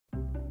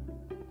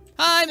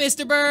Hi,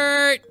 Mr.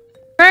 Burt.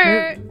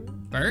 Burt.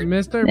 Burt?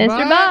 Mr.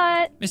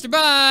 Butt. Mr.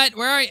 Butt,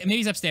 where are you? Maybe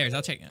he's upstairs.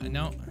 I'll check.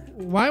 No.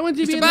 Why wouldn't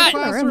you be in the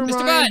classroom,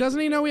 Ryan? Doesn't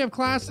he know we have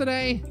class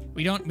today?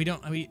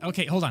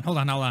 Okay, hold on.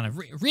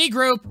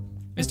 Regroup.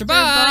 Mr.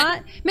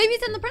 Butt. Maybe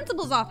he's in the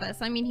principal's office.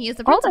 I mean, he is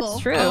the principal. Oh,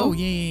 that's true. Oh,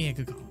 yeah,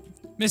 good call.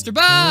 Mr.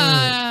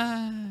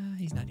 Butt.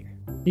 He's not here.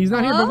 He's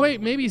not here, but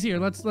wait, maybe he's here.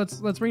 Let's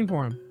ring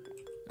for him.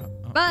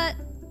 But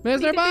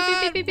Mr.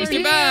 Butt!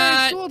 Mr.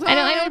 Butt!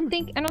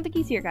 I don't think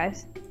he's here,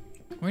 guys.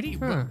 Where do you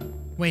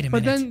wait a minute.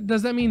 But then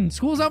does that mean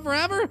school's out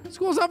forever?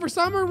 School's out for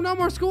summer? No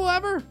more school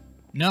ever?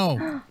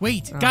 No.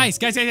 Wait, guys,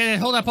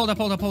 hold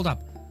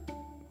up.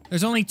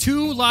 There's only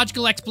 2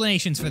 logical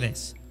explanations for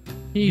this.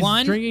 He's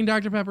One, drinking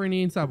Dr. Pepper and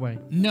eating Subway.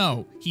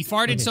 No, he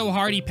farted so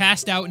hard he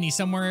passed out and he's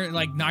somewhere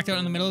like knocked out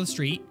in the middle of the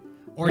street.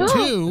 Or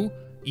 2,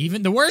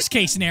 even the worst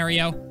case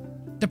scenario,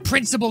 the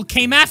principal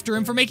came after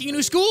him for making a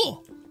new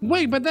school.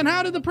 Wait, but then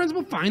how did the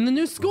principal find the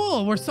new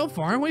school? We're so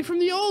far away from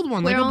the old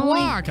one, like a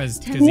block.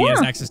 Because he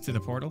has access to the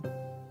portal.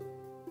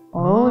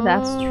 Oh,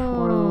 that's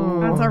true.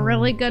 That's a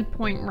really good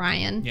point,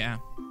 Ryan. Yeah.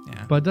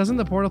 But doesn't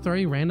the portal throw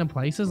you random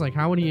places? Like,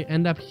 how would he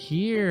end up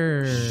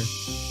here?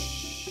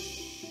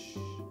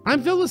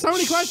 I'm filled with so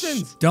many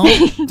questions.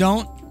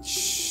 Don't.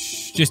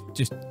 Shh. Just.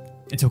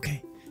 It's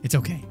okay.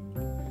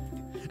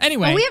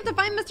 Anyway. Well, we have to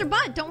find Mr.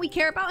 Butt. Don't we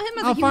care about him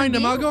as a I'll human find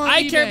him. being? I'll go on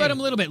I eBay. care about him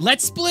a little bit.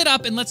 Let's split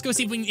up and let's go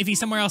see if he's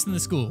somewhere else in the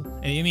school.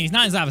 I mean, he's not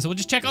in his office, so we'll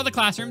just check all the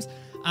classrooms.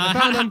 I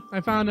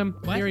found him.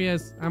 What? Here he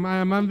is. I'm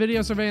on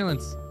video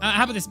surveillance.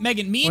 How about this,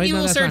 Megan? Me and you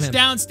will search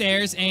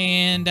downstairs,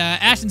 and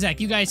Ash and Zach,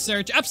 you guys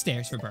search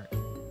upstairs for Burt.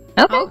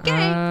 Okay.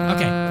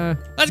 Okay.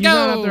 Let's he's go.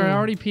 Not up there. I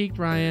already peeked,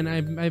 Ryan.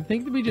 I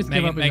think that we just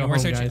give up and go we're home,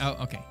 searching. guys.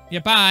 Oh, okay. Yeah,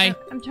 bye.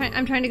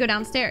 I'm trying to go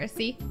downstairs.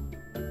 See?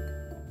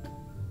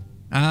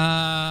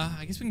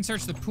 I guess we can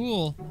search the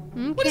pool.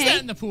 Okay. What is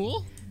that in the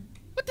pool?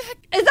 What the heck?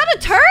 Is that a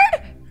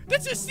turd?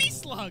 That's a sea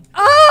slug.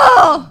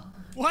 Oh!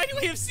 Why do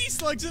we have sea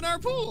slugs in our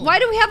pool? Why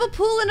do we have a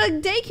pool in a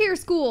daycare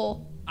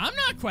school? I'm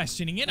not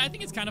questioning it. I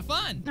think it's kind of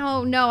fun.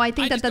 Oh no, I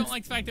think I just that's. don't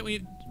like the fact that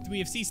we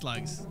have sea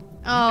slugs.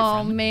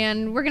 Oh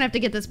man, we're gonna have to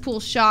get this pool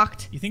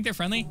shocked. You think they're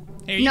friendly?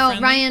 Hey, are you no,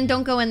 friendly? Ryan,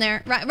 don't go in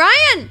there.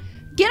 Ryan,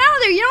 get out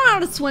of there. You don't know how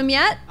to swim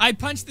yet. I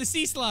punched the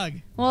sea slug.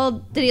 Well,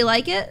 did he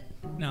like it?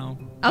 No.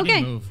 Okay. He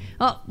didn't move.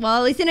 Oh, well,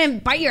 at least he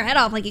didn't bite your head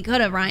off like he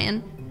could have,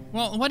 Ryan.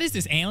 Well, what is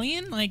this,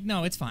 alien? Like,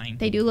 no, it's fine.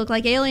 They do look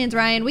like aliens,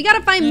 Ryan. We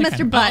gotta find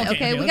Mr. Butt,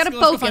 okay? We gotta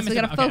focus. We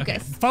gotta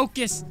focus.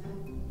 Focus.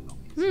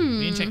 We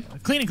didn't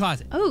check. Cleaning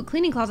closet. Oh,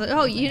 cleaning closet.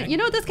 Oh, you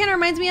know what this kind of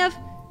reminds me of?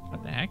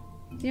 What the heck?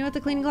 You know what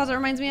the cleaning closet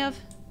reminds me of?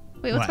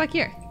 Wait, what's What? back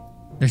here?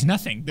 There's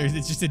nothing.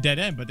 It's just a dead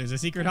end, but there's a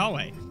secret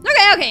hallway.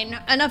 Okay,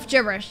 enough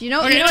gibberish. You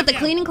know what the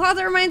cleaning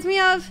closet reminds me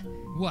of?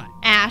 What?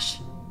 Ash.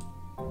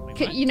 Wait,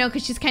 what? You know,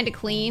 because she's kind of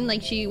clean.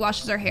 Like, she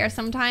washes her hair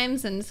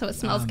sometimes, and so it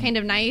smells kind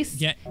of nice.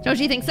 Yeah. Don't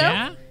you think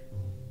so?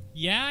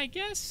 Yeah, I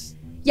guess.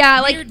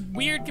 Yeah, like...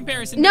 Weird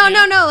comparison. No.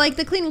 Like,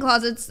 the cleaning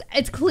closet,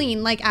 it's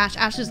clean. Like, Ash.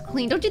 Ash is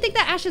clean. Don't you think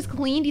that Ash is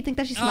clean? Do you think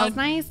that she smells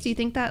nice? Do you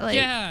think that, like...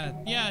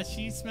 Yeah,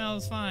 she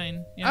smells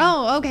fine. Yeah.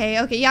 Oh,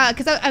 okay. Yeah,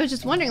 because I was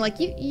just wondering, like,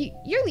 you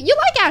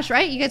like Ash,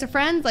 right? You guys are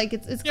friends? Like,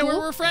 it's cool? Yeah,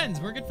 we're friends.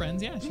 We're good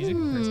friends. Yeah, she's a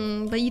good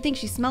person. But you think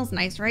she smells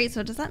nice, right?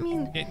 So does that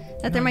mean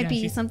that there might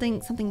be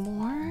something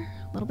more?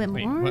 A little bit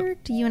more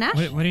to you and Ash?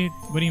 What do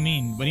you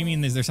mean? What do you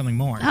mean is there something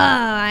more?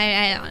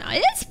 I don't know.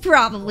 It's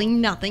probably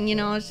nothing, you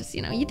know. It's just,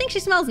 you know, you think she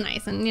smells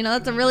nice, and, you know,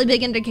 that's a really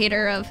big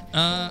indicator of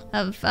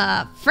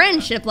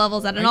friendship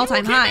levels at an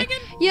all-time high. Megan?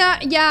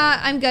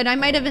 Yeah, I'm good. I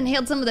might have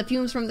inhaled some of the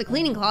fumes from the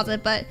cleaning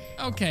closet, but...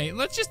 Okay,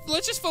 let's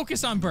just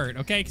focus on Burt,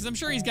 okay? Because I'm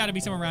sure he's got to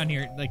be somewhere around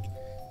here. Like,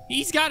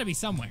 he's got to be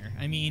somewhere.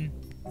 I mean,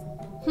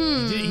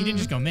 he didn't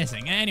just go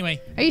missing. Anyway.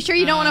 Are you sure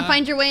you don't want to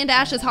find your way into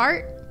Ash's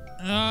heart?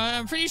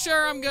 I'm pretty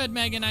sure I'm good,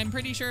 Megan. I'm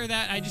pretty sure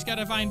that I just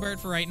gotta find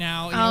Burt for right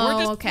now. You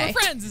know, we're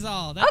friends is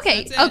all. That's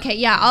it. Okay,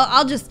 yeah.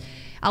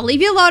 I'll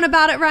leave you alone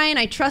about it, Ryan.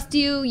 I trust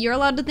you. You're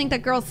allowed to think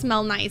that girls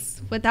smell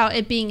nice without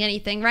it being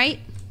anything, right?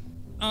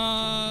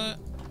 Yeah,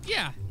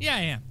 I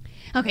am.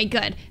 Okay,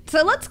 good.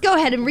 So let's go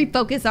ahead and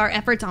refocus our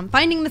efforts on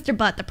finding Mr.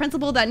 Butt, the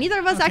principal that neither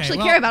of us actually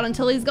care about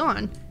until he's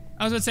gone.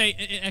 I was gonna say,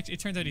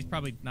 it turns out he's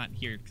probably not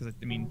here, because,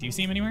 I mean, do you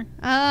see him anywhere?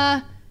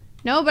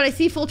 No, but I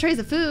see full trays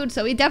of food,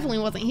 so he definitely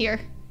wasn't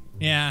here.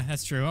 Yeah,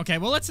 that's true. Okay,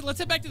 well, let's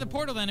head back to the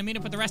portal then and meet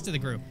up with the rest of the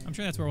group. I'm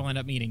sure that's where we'll end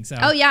up meeting, so.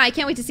 Oh, yeah, I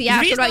can't wait to see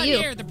Ash. What about you? If he's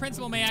not here, the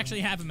principal may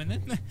actually have him,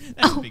 and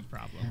that's a big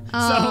problem.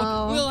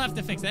 So we'll have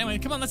to fix that. Anyway,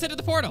 come on, let's head to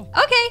the portal.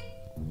 Okay.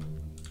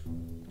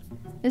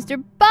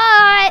 Mr.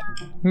 Butt!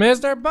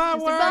 Mr.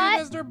 Butt, where are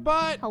you, Mr.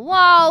 Butt?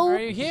 Hello? Are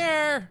you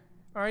here?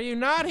 Are you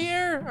not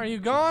here? Are you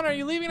gone? Are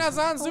you leaving us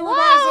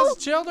unsupervised as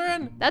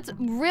children? That's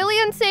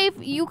really unsafe.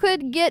 You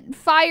could get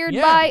fired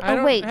Yeah, by... I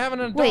don't have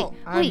an adult.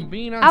 I'm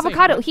being unsafe.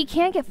 Avocado, he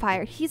can't get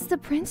fired. He's the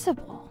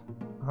principal.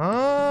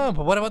 Oh,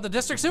 but what about the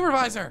district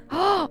supervisor?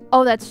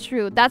 Oh, that's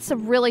true. That's a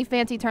really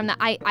fancy term that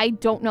I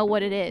don't know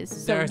what it is.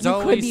 So There's you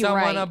always could be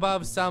someone right.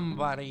 above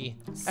somebody.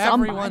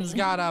 Somebody. Everyone's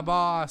got a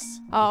boss.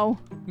 Oh.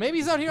 Maybe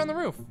he's out here on the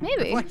roof.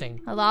 Maybe.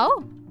 Reflecting.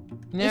 Hello?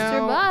 Now,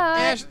 Mr. Butt.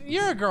 Ash,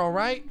 you're a girl,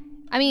 right?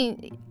 I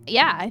mean,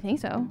 yeah, I think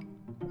so.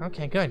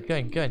 Okay,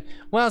 good.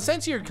 Well,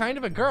 since you're kind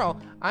of a girl,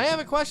 I have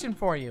a question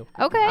for you.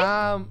 Okay.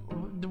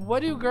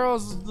 What do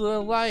girls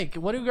like?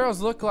 What do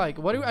girls look like?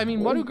 What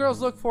do girls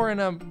look for in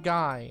a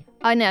guy?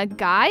 In a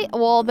guy?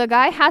 Well, the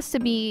guy has to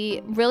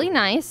be really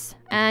nice,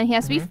 and he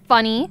has to be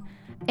funny,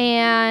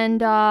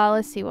 and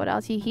let's see what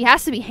else. He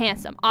has to be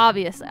handsome,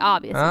 obviously.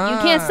 You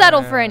can't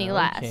settle for any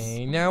less.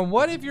 Okay. Now,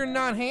 what if you're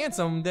not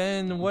handsome?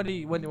 Then what?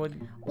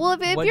 Well,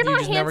 if you're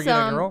not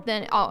handsome,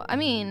 then I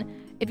mean,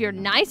 if you're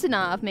nice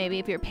enough, maybe.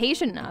 If you're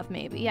patient enough,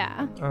 maybe.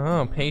 Yeah.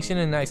 Oh, patient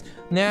and nice.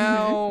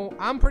 Now,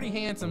 I'm pretty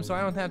handsome, so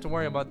I don't have to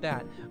worry about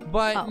that.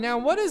 But now,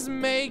 what is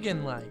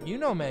Megan like? You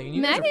know Megan.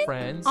 You guys are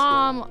friends.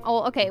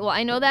 Oh, okay. Well,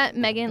 I know that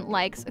Megan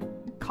likes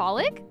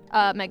colic.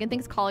 Megan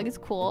thinks colic is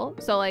cool.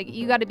 So, like,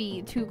 you got to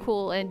be too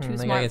cool and too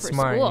smart for school.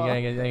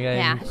 You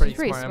gotta get pretty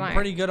smart. I'm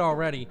pretty good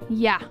already.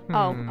 Yeah.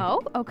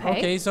 Oh, okay.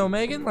 Okay, so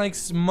Megan likes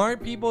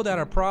smart people that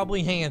are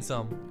probably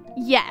handsome.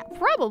 Yeah,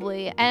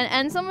 probably.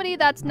 And somebody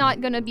that's not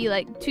gonna be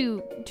like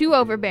too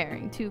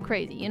overbearing, too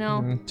crazy, you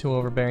know? Too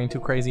overbearing, too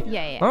crazy.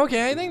 Yeah.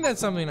 Okay, I think that's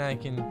something I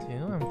can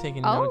do. I'm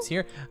taking notes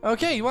here.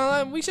 Okay,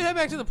 well, we should head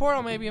back to the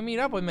portal maybe and meet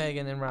up with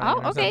Megan and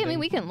Ryan. Oh, okay. I mean,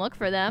 we can look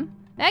for them.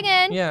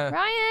 Megan. Yeah.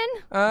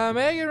 Ryan.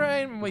 Megan,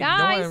 Ryan. Wait, guys.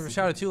 don't want to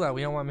shout it too loud.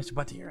 We don't want Mr.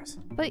 Butt to hear us.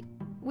 But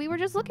we were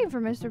just looking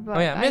for Mr. Butt. Oh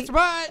yeah, Mr.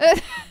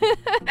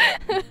 Butt.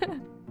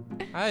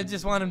 I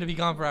just want him to be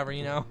gone forever,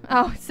 you know.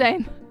 Oh,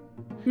 same.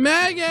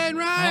 Megan,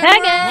 Ryan.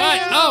 Megan.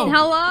 What? Oh.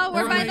 Hello,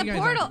 we're by the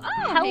portal.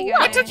 Oh, hey guys.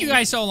 What took you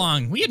guys so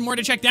long? We had more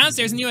to check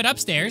downstairs than you had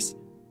upstairs.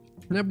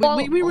 We were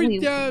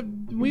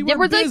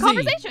busy. busy.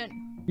 Conversation.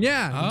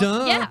 Yeah, Oh.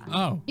 duh. Yeah.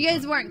 Oh. You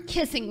guys weren't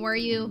kissing, were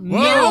you?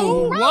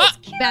 Whoa. What?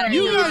 Better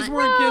You not. guys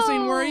weren't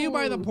kissing, were you,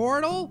 by the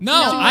portal? No,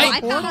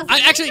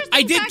 I actually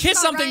I did kiss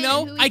something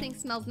though. Who you think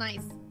smells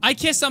nice? I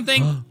kissed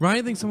something.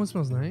 Ryan thinks someone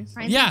smells nice.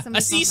 Ryan Yeah, thinks somebody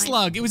a sea smells nice.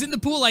 slug. It was in the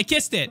pool. I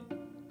kissed it.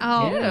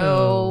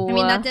 Oh. Ew. I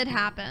mean, that did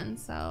happen,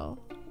 so.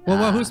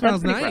 Well, who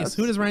smells pretty nice? gross.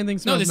 Who does Ryan think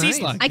No, smells the sea nice?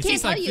 slug. I The sea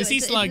can't slug. tell you. The sea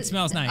slug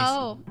smells nice.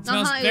 Oh. It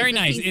smells it was very the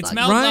nice. sea It slug.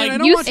 smells Ryan, I like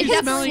don't want you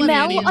it smelling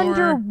smell it anymore.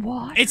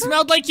 underwater. it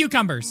smelled like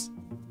cucumbers.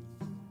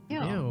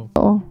 Ew. Ew.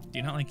 Oh. Do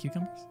you not like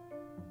cucumbers?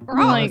 Gross.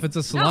 Well, if it's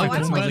a slug I that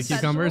don't smells like like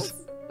cucumbers.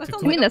 vegetables. That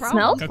sounds I mean, like the a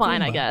smell's problem.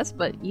 fine, I Cucumba. guess,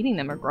 but eating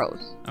them are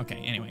gross.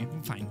 Okay. Anyway,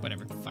 fine.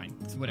 Whatever. Fine.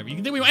 Whatever. You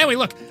can do. Anyway,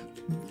 look.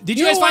 Did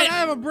you You guys know what? find? I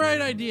have a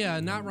bright idea.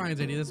 Not Ryan's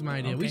idea. This is my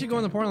idea. We Okay, should go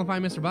in the good. portal and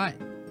find Mr. Butt.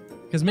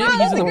 Because maybe Oh, he's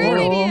that's in a the great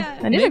portal. idea. That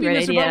is a Maybe great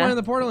Mr. idea. Butt went in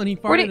the portal and he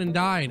Where farted do- and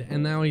died,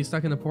 and now he's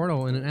stuck in the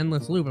portal in an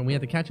endless loop, and we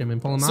have to catch him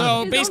and pull him So out. His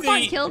own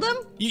basically, bot killed him?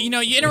 you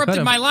interrupted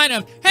could've. my line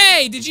of,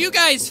 "Hey, did you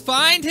guys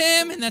find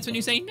him?" And that's when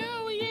you say,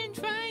 "No, we didn't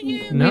find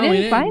him." No, we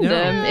didn't find no.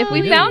 him. If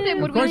we didn't. found him,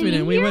 would Of course we we be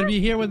didn't. We here? would be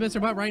here with Mr.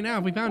 Butt right now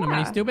if we found him. Are you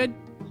Yeah. stupid?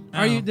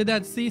 Oh. Did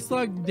that sea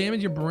slug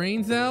damage your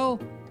brain cell?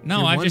 No,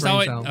 Your I've one just brain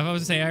always. cell. I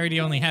was to say I already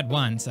only had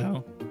one,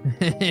 so.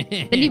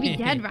 Then you'd be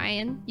dead,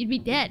 Ryan. You'd be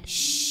dead.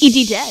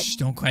 E.G. dead. Shh,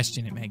 don't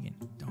question it, Megan.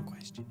 Don't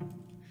question it.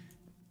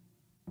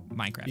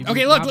 Minecraft. You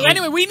Okay, look. probably-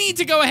 Anyway, we need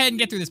to go ahead and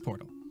get through this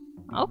portal.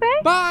 Okay.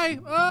 Bye.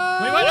 Wait,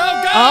 what?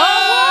 Oh, go!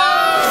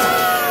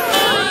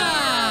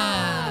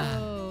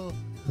 Oh.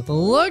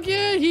 Look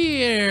at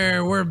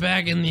here. We're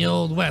back in the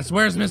Old West.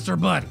 Where's Mr.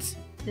 Butt?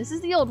 This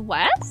is the Old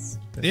West?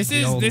 This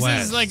the Old is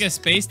West. like a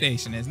space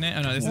station, isn't it?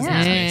 Oh no, this isn't a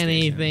Yeah. space station.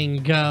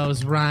 Anything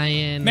goes,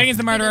 Ryan. Megan's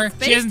the murderer.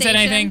 Space She hasn't said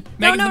station. anything.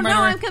 No, Megan's the no,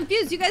 murderer. I'm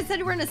confused. You guys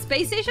said we're in a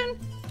space station?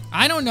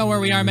 I don't know where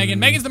we are, Megan.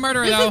 Megan's the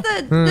murderer, This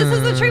though.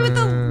 is the tree with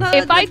the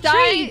If I tree.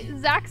 die,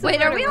 Zach's the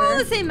Wait, are we all on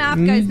murderer. the same map,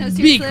 guys? No, Be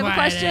seriously, I have a quiet,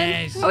 question.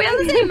 Ash. Are we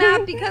on the same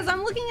map? Because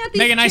I'm looking at these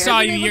Megan, I chairs saw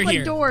and you. they You're look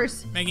here. like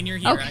doors. Megan, you're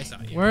here. Okay. I saw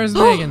you. Where's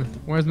Megan?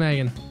 Where's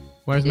Megan?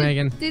 Where's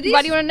Megan? Do these,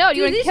 Why do you want to know? Do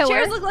you do want to these kill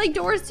chairs her? look like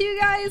doors to you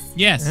guys?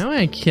 Yes. I want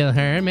to kill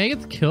her.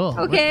 Megan's cool.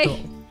 Okay.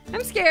 What's cool?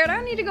 I'm scared.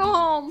 I need to go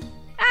home.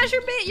 Ash,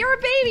 you're a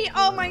baby.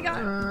 Oh my god.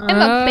 I'm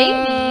a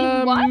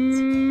baby. What?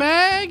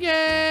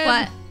 Megan.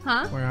 What?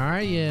 Huh? Where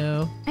are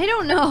you? I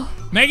don't know.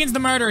 Megan's the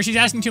murderer. She's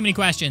asking too many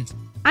questions.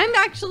 I'm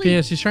actually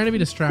Yeah, she's trying to be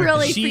distracted.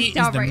 really She freaked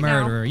is out the right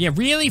now. murderer. Yeah,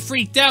 really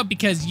freaked out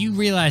because you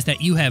realize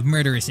that you have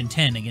murderous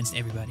intent against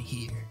everybody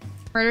here.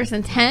 Murderous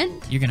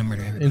intent? You're gonna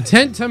murder everybody.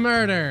 Intent to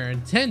murder.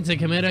 Intent to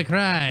commit a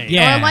crime.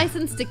 Yeah. Or a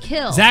license to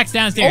kill? Zach's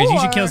downstairs. You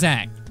should Or- kill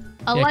Zach.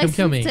 A Yeah, come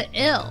kill license me. to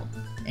ill.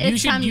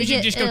 It's time You to should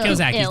get just go ill. kill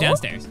Zach. He's Ill?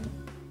 downstairs.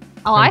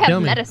 Oh, I kill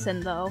have me. medicine,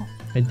 though.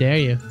 I dare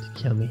you to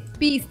kill me.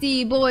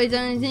 Beastie Boys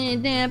on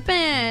damn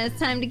fast. It's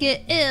time to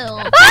get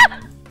ill.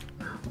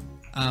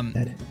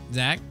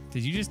 Zach,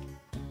 did you just?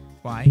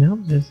 Why? No,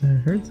 just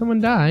heard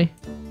someone die.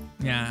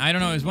 Yeah, I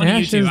don't know. It was one Ash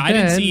of you two. is I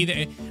didn't dead. see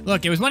either.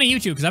 Look, it was one of you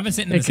two because I've been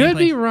sitting in It the same could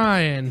be place.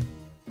 Ryan.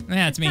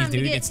 Yeah, it's me, Time to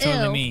dude. get It's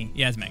totally ill. me.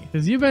 Yeah, it's Megan.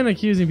 Because you've been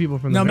accusing people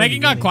from the No, very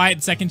Megan got beginning. quiet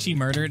the second she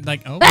murdered.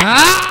 Like, oh,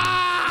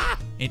 Ah!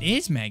 it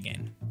is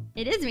Megan.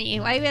 It is me.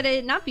 Why would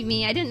it not be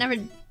me? I didn't ever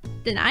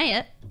deny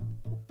it.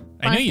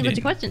 I know Ask you a bunch did.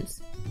 of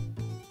questions.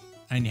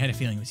 I had a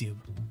feeling it was you.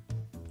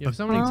 If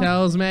somebody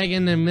tells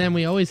Megan, then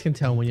we always can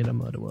tell when you're the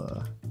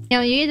murderer. You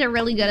know, you guys are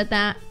really good at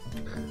that.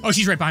 Oh,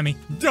 she's right behind me.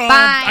 Duh.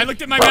 Bye. I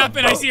looked at my map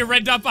and I see a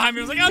red dot behind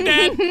me. I was like, I'm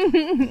dead.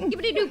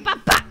 Yippity-doo,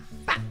 bop, bop.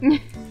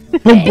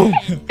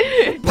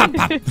 Pop,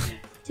 pop.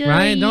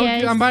 Ryan, don't.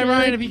 I'm by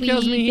Ryan. If he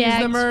kills me, he's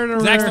the murderer.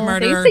 Zach's the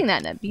murderer. They sing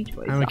that in a Beach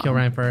Boys I'm gonna kill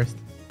Ryan first.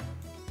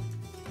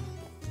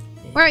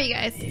 Where are you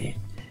guys?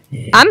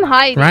 I'm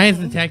hiding. Ryan's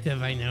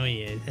detective. I know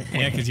he is.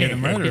 Yeah, because you're the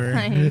murderer.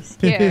 I'm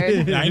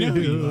scared. I know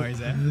who you are,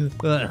 Zach.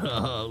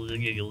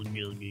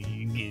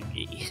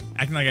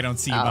 Acting like I don't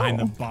see you behind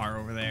the bar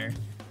over there.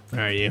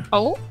 Where are you?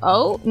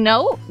 Oh,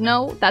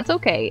 no, that's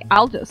okay.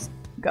 I'll just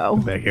go.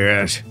 Come back here,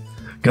 Ash.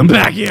 Come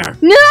back here.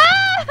 No!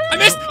 I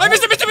missed him.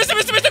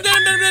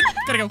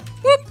 Gotta go.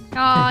 Whoop.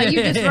 Aw,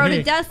 you just wrote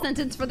a death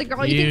sentence for the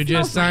girl you You think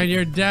just smells signed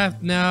your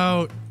death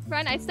note.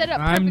 Ryan, I set it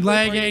up I'm perfectly for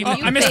lagging. you. Oh,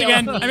 You I missed failed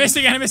again. me.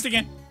 I missed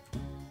again.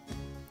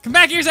 Come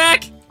back here,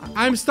 Zach.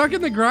 I'm stuck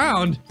in the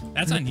ground.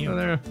 That's on you. Oh,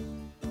 there.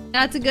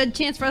 That's a good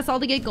chance for us all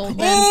to get gold.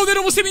 Then. Oh, that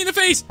almost hit me in the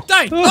face.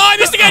 Die. Oh, I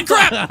missed again.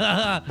 Crap.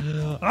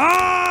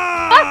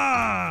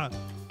 Ah!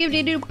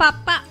 Do pop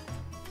pop.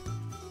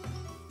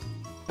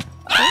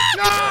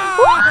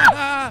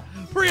 Ah!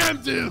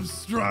 Preemptive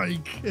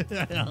strike.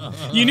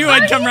 You knew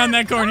I'd come around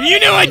that corner. You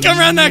knew I'd come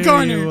around that You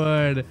corner.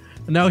 would.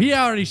 No, he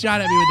already shot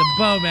at me with the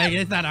bow, Megan.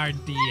 It's not our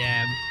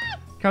DM.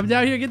 Come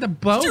down here, get the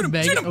bow, Shoot him,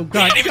 Megan. shoot him. Oh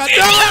God! You didn't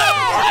even see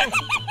it.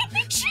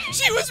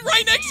 She was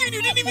right next to you and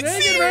you didn't even see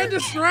Megan, her. ran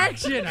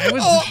distraction. I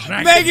was Oh,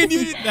 distracted.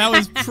 Megan, that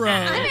was pro.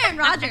 I'm Aaron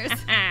Rodgers.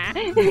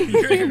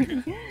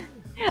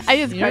 I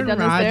just Aaron cried down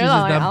the Rodgers stairs. is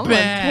I'm like, the I'm gonna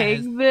best.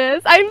 take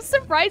this. I'm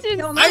surprised you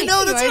didn't I see know,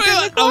 me. that's I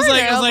what was in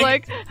the I was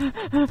like,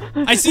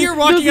 corner. I see her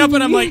walking up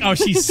and I'm like, oh,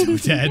 she's so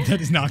dead. That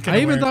is not gonna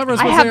I even work. thought I was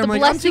I supposed to have say, I'm the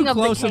like, I'm blessing too of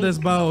the close to cake. this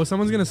bow.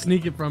 Someone's gonna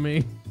sneak it from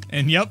me.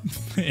 And yep,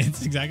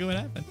 it's exactly what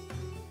happened.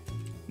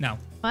 No.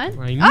 What?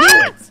 I knew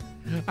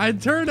it. I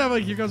turned. I'm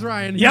like, here goes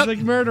Ryan. He's Yep. like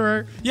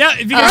murderer. Yeah,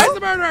 because Ryan's the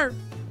murderer.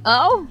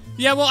 Oh.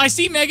 yeah. Well, I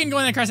see Megan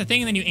going across the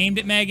thing, and then you aimed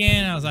at Megan,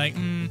 and I was like,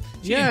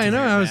 she Yeah, I didn't know.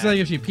 deserve I was that. like,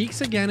 if she peeks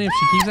again, if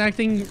she keeps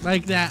acting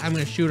like that, I'm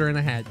gonna shoot her in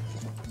the head.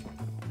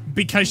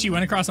 Because she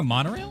went across a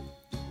monorail.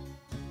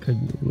 It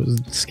was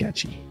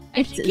sketchy.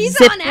 If she It's keeps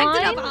zip on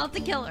acting up, line? I'll have to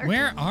kill her.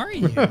 Where are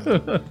you?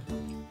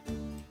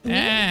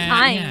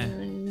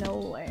 I'm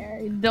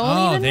nowhere. Don't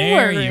Oh, even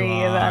there worry you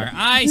about are. it.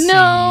 I see.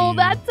 No, you.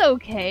 that's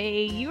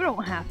okay. You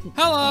don't have to.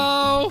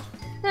 Hello.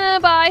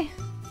 Bye.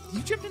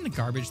 You jumped in the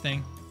garbage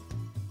thing.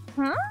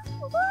 Huh?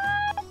 What?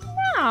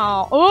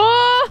 No.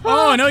 Oh.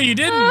 Oh no, you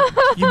didn't.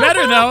 You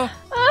better though.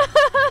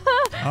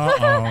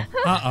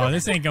 Uh-oh.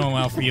 This ain't going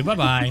well for you.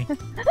 Bye-bye.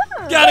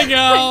 Gotta go.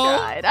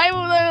 I tried.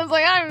 I was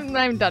like,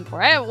 I'm done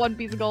for. I have one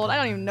piece of gold. I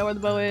don't even know where the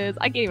bow is.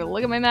 I can't even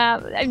look at my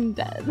map. I'm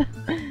dead.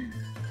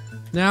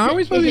 Now, are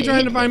we supposed to be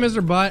trying to find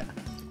Mr. Butt?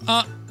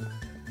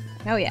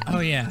 Oh yeah. Oh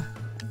yeah.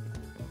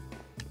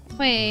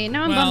 Wait,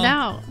 now I'm Well, bummed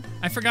out.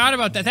 I forgot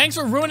about that. Thanks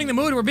for ruining the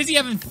mood. We're busy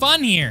having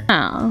fun here.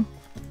 Oh.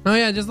 Oh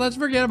yeah, just let's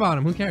forget about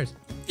him. Who cares?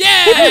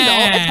 Yeah. He's an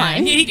adult, it's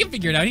fine. He can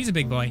figure it out. He's a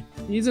big boy.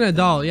 He's an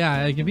adult.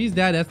 Yeah, like if he's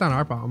dead, that's not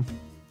our problem.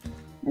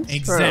 It's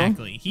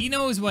Exactly. He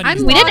knows what I'm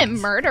he's True. We locked. didn't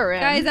murder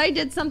him. Guys, I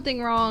did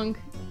something wrong.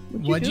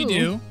 What'd you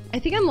do? I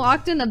think I'm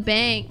locked in a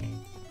bank.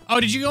 Oh,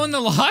 did you go in the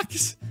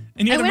locks?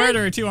 And you're I the went-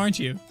 murderer too, aren't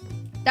you?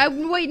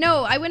 Wait,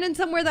 no. I went in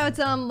somewhere that's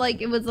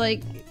like it was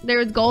like there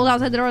was gold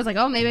outside the door. I was like,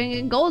 oh, maybe I can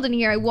get gold in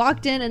here. I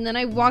walked in and then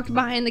I walked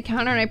behind the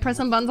counter and I pressed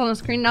some buttons on the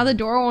screen. Now the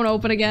door won't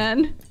open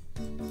again.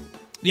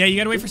 Yeah, you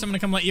gotta wait for someone to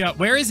come let you out.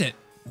 Where is it?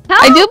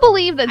 I do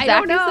believe that I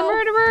Zach don't is the know.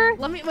 murderer.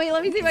 Let me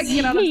see if I can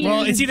get out of here.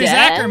 Well, it's either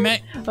Dead? Zach or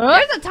Meg.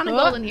 There's a ton of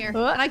gold in here, and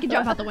I can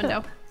jump out the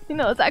window. You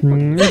know, Zach.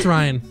 It's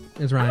Ryan.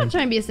 It's I'm Ryan. not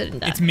trying to be a sit and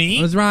death. It's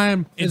me. It's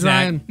Ryan. It's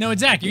Zach. Ryan. No,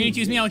 it's Zach. You're gonna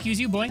accuse me. I'll accuse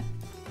you, boy.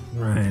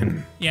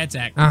 Ryan. Yeah, it's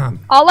Zach. All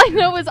I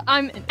know is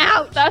I'm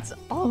out. That's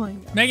all I know.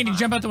 Megan, did you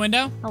jump out the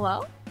window?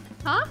 Hello?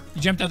 Huh?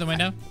 You jumped out the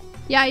window?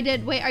 Yeah, I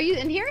did. Wait, are you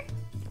in here?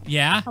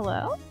 Yeah.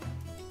 Hello?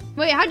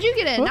 Wait, how'd you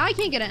get in? Now I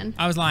can't get in.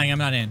 I was lying. I'm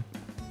not in.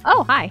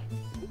 Oh, hi.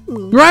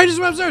 Ryan just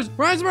went upstairs.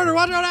 Ryan's the murderer.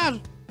 Watch out, Ash.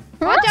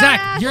 Watch out, Zach,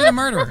 Ash. you're the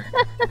murderer.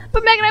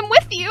 But Megan, I'm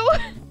with you.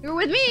 You're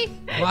with me.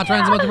 Watch,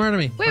 Ryan's about to murder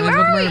me. Wait, Ryan's where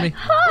about are to murder we? me.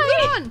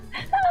 Hi.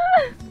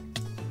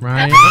 What's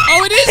Ryan.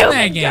 Oh, it is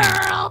Megan.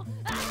 Girl.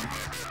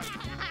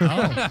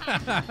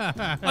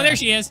 Oh. Oh, there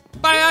she is.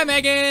 Bye,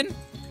 Megan.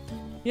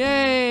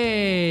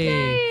 Yay.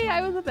 Hey,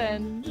 I was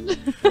avenged.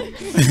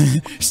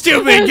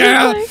 Stupid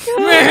girl. Oh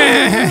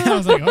my I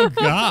was like, oh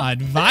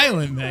God,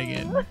 violent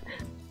Megan.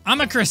 I'm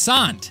a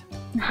croissant.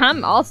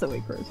 I'm also a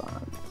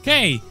croissant.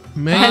 Okay.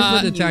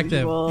 Megan's the detective.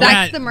 Usual. Zach-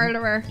 That's the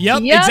murderer.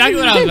 Yep, Yep. exactly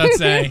what I was about to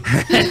say.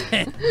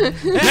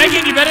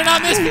 Megan, you better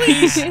not miss,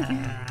 please.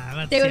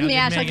 Stay with me,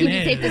 Ash. I'll keep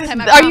you safe this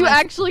time. I Are you promise.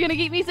 actually gonna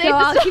keep me safe? No,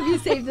 this I'll time? keep you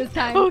safe this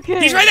time. Okay.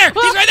 He's right there.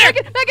 He's right there.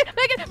 Megan.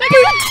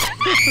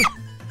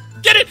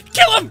 Get it.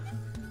 Kill him.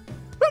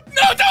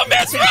 No, don't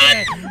miss.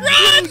 Run.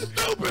 Run.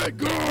 Stupid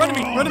girl. Run to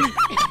me. Run to me.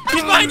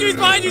 He's behind you. He's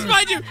behind you. He's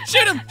behind you.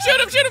 Shoot him. Shoot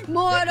him. Shoot him.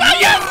 Mortal.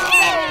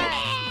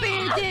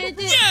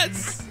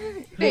 Yes.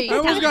 Hey, I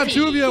almost got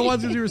two of you at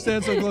once because you were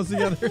standing so close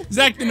together.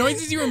 Zach, the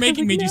noises you were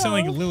making made you sound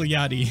like a little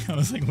Yachty. I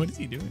was like, what is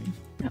he doing?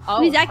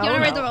 Oh, Hey, Zach, you oh, want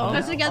to ride the no. roller Oh,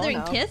 coaster no. together Oh,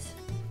 and no. kiss?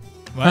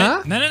 What?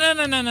 Huh?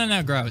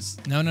 No. Gross.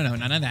 No.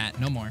 None of that.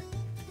 No more.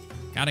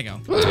 Gotta go.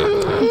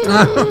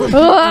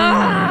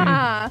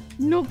 Ah,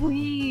 no,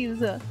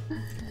 please.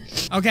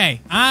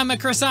 Okay. I'm a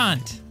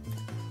croissant.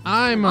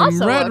 I'm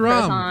Also red a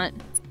rum.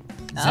 croissant.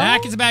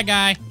 Zach is a bad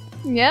guy.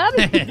 Yep.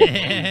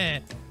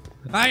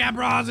 I got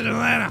bras in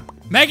Atlanta.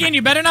 Megan,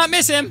 you better not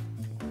miss him.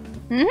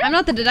 I'm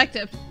not the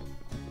detective.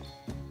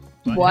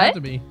 What? Have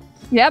to be.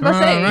 Yeah, but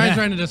say. Ryan's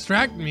trying to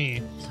distract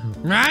me.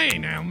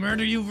 Ryan, I'll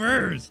murder you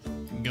first.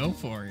 Go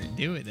for it.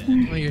 Do it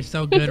then. Oh, you're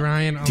so good,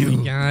 Ryan. Oh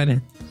my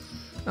god.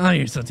 Oh,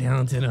 you're so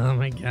talented. Oh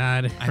my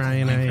god, I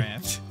play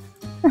Ryan.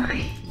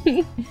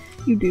 Minecraft.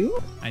 You do?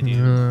 I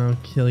do. I'll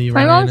kill you.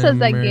 My Ryan, mom says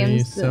and that murder you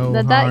game's so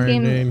that hard,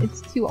 game dude. it's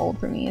too old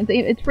for me.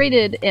 It's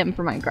rated M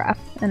for Minecraft,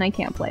 and I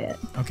can't play it.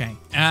 Okay.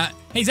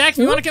 Hey, Zach, if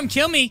you want to come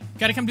kill me,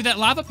 gotta come do that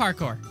lava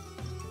parkour.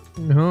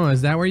 No,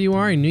 is that where you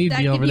are? I knew you'd Zach,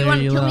 be if over you there,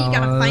 wanna you kill me, you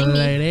little gotta find me.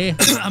 lady.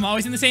 I'm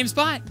always in the same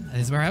spot. That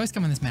is where I always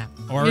come on this map.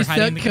 Or You're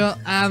hiding so in the cool.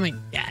 Oh my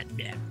god,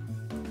 man.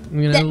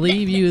 I'm gonna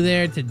leave you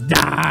there to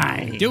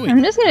die. Do it.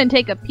 I'm just gonna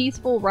take a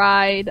peaceful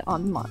ride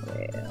on the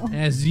monorail.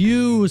 As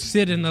you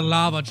sit in the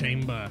lava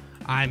chamber,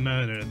 I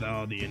murdered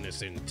all the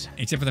innocent.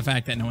 Except for the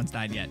fact that no one's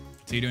died yet.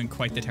 So you're doing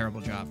quite the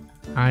terrible job.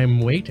 I'm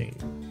waiting.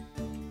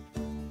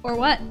 Or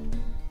what?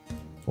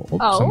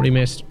 Oh, somebody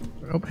missed.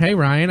 Oh, hey,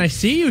 Ryan, I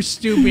see you,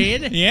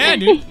 stupid. Yeah,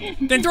 dude.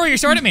 Then throw your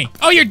sword at me.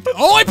 Oh,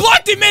 I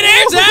blocked him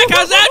midair, Zach.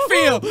 How's that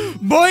feel?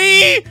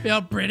 Boy!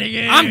 Feel pretty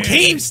good. I'm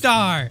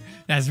Keemstar.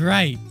 That's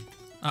right.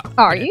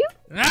 Are you?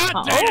 Ah,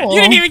 Oh. You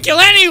didn't even kill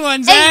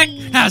anyone, Zach.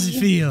 How's it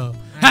feel?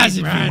 How's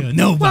it feel?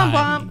 Nobody.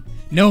 Womp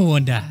No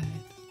one died.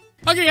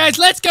 Okay, guys,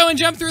 let's go and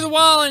jump through the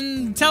wall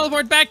and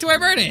teleport back to where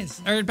Bert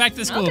is. Or back to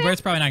the school. Okay. Bert's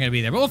probably not going to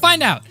be there, but we'll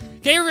find out.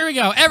 Okay, here we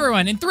go.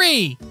 Everyone, in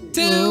 3,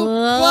 2,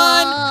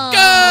 1,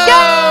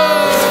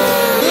 go!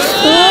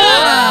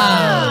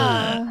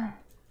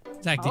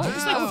 Zach, did you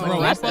just like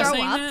throw up while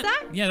saying that?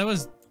 Zach? Yeah, that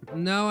was...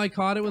 No, I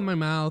caught it with my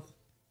mouth.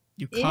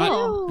 You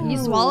caught... Ew. You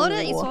swallowed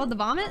it? You swallowed the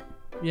vomit?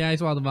 Yeah, I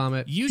swallowed the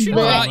vomit. You should...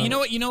 Blech.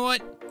 you know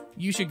what?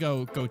 You should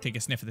go take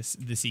a sniff of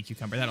the sea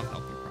cucumber. That'll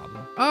help your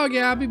problem. Oh,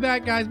 yeah, I'll be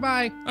back, guys.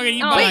 Bye. Okay,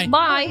 you Oh, bye. wait,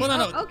 bye. Well,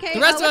 no. Oh, okay, The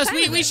rest of what us, time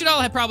is we it? should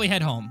all probably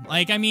head home.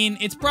 Like, I mean,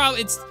 it's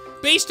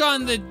based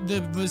on the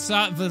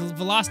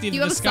velocity of Do the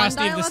you have a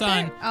viscosity of the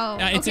sundial sun. out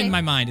there? Oh, It's in okay.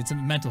 my mind. It's a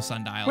mental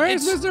sundial.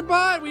 Where's It's- Mr.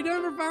 Butt? We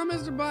never found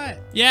Mr. Butt.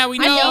 Yeah, we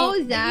I know.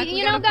 know, Zach. You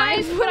We know, gotta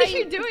find- guys, what what are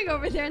you doing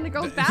over there in the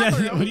girls' What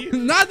bathroom? do you?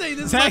 Nothing.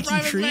 This Zach, is my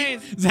you private creep.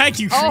 place. Zach,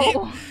 you creep.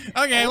 Oh.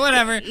 Okay,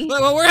 whatever.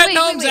 Well, we're heading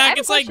Wait, home, wait, I Zach. have a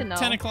It's like question, though.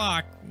 10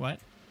 o'clock. What?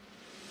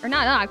 Or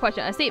not a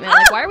question, a statement.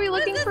 Like, why are we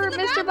What is looking this for in the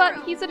Mr. Butt?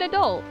 bathroom? He's an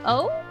adult.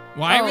 Oh?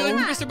 Why are we Oh. looking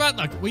for Mr. Butt?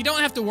 Look, we don't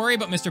have to worry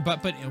about Mr.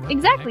 Butt, but... what the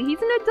Exactly. heck? He's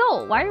an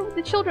adult. Why are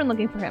the children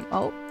looking for him?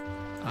 Oh.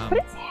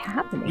 What is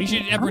happening? We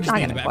should... I'm Everyone just not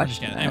stay in the gonna back. Everyone just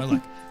question stay in the-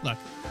 Anyway, look.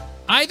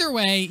 Either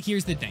way,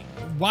 here's the thing.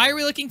 Why are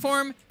we looking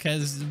for him?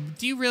 Because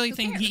do you really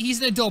think...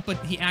 He's an adult,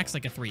 but he acts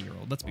like a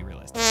 3-year-old. Let's be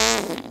realistic.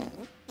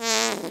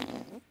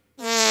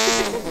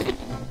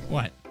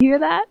 What? You hear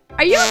that?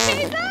 Are you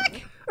okay, Zach?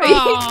 He's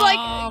Oh,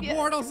 like,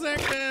 mortal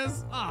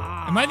sickness.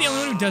 Aw. Am I the only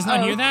one who does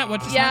not hear that?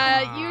 What just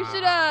happened? yeah, you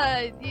should,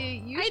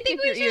 you I should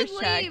think get we your ears should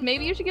checked. leave.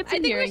 Maybe you should get I some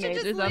think we hearing should aids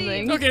or just something.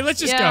 leave. Okay, let's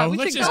just Yeah, go. we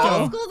Let's should just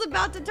go. go. School's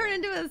about to turn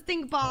into a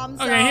stink bomb.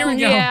 So. Okay, here we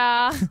go.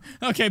 Yeah.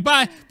 Okay,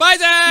 bye. Bye,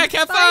 Zach.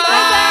 Have fun. Bye,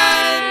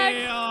 Zach.